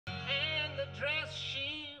dress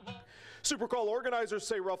she wore. Supercrawl organizers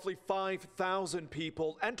say roughly 5,000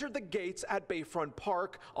 people entered the gates at Bayfront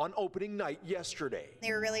Park on opening night yesterday.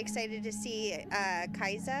 They were really excited to see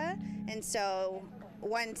Kaisa, and so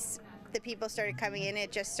once the people started coming in,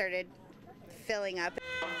 it just started filling up.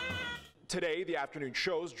 Today, the afternoon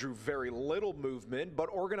shows drew very little movement, but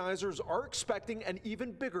organizers are expecting an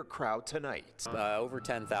even bigger crowd tonight. Over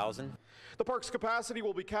 10,000. The park's capacity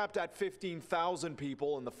will be capped at 15,000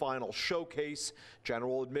 people in the final showcase.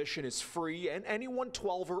 General admission is free, and anyone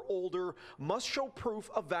 12 or older must show proof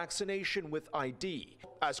of vaccination with ID.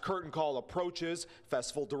 As curtain call approaches,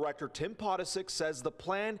 festival director Tim Podisic says the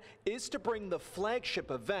plan is to bring the flagship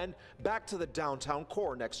event back to the downtown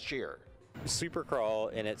core next year.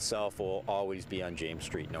 Supercrawl in itself will always be on James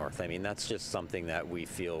Street North. I mean, that's just something that we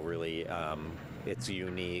feel really, it's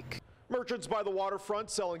unique. Merchants by the waterfront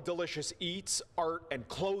selling delicious eats, art, and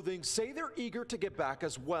clothing say they're eager to get back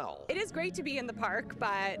as well. It is great to be in the park,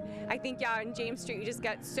 but I think, on James Street, you just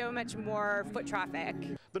get so much more foot traffic.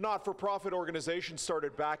 The not-for-profit organization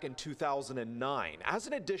started back in 2009 as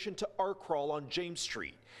an addition to Art Crawl on James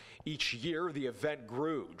Street. Each year, the event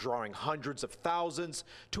grew, drawing hundreds of thousands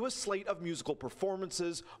to a slate of musical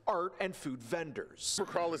performances, art, and food vendors.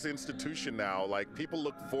 Supercrawl is an institution now. Like, people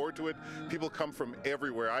look forward to it. People come from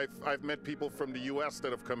everywhere. I've met people from the U.S.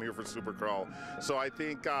 that have come here for Supercrawl. So I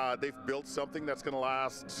think they've built something that's going to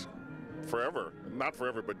last forever. Not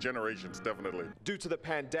forever, but generations, definitely. Due to the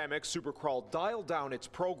pandemic, Supercrawl dialed down its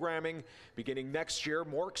programming. Beginning next year,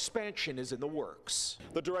 more expansion is in the works.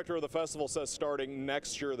 The director of the festival says starting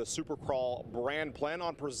next year, the Supercrawl brand plan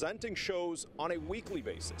on presenting shows on a weekly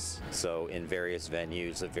basis. So in various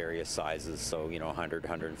venues of various sizes, so 100,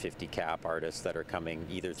 150 cap artists that are coming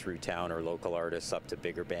either through town or local artists up to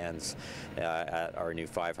bigger bands at our new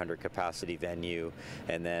 500 capacity venue.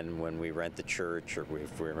 And then when we rent the church or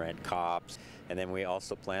if we rent cops. And then we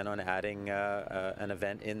also plan on adding an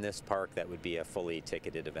event in this park that would be a fully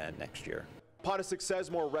ticketed event next year. Podisic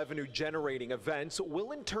says more revenue-generating events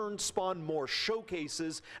will in turn spawn more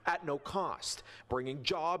showcases at no cost, bringing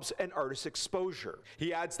jobs and artist exposure.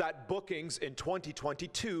 He adds that bookings in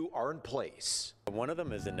 2022 are in place. One of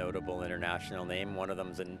them is a notable international name. One of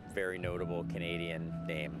them is a very notable Canadian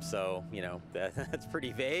name. So, that's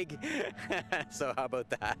pretty vague. So how about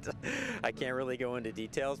that? I can't really go into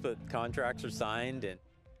details, but contracts are signed.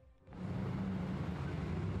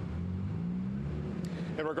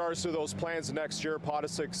 In regards to those plans next year,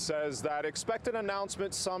 Podisic says that expect an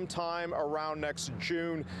announcement sometime around next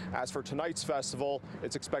June. As for tonight's festival,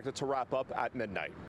 it's expected to wrap up at midnight.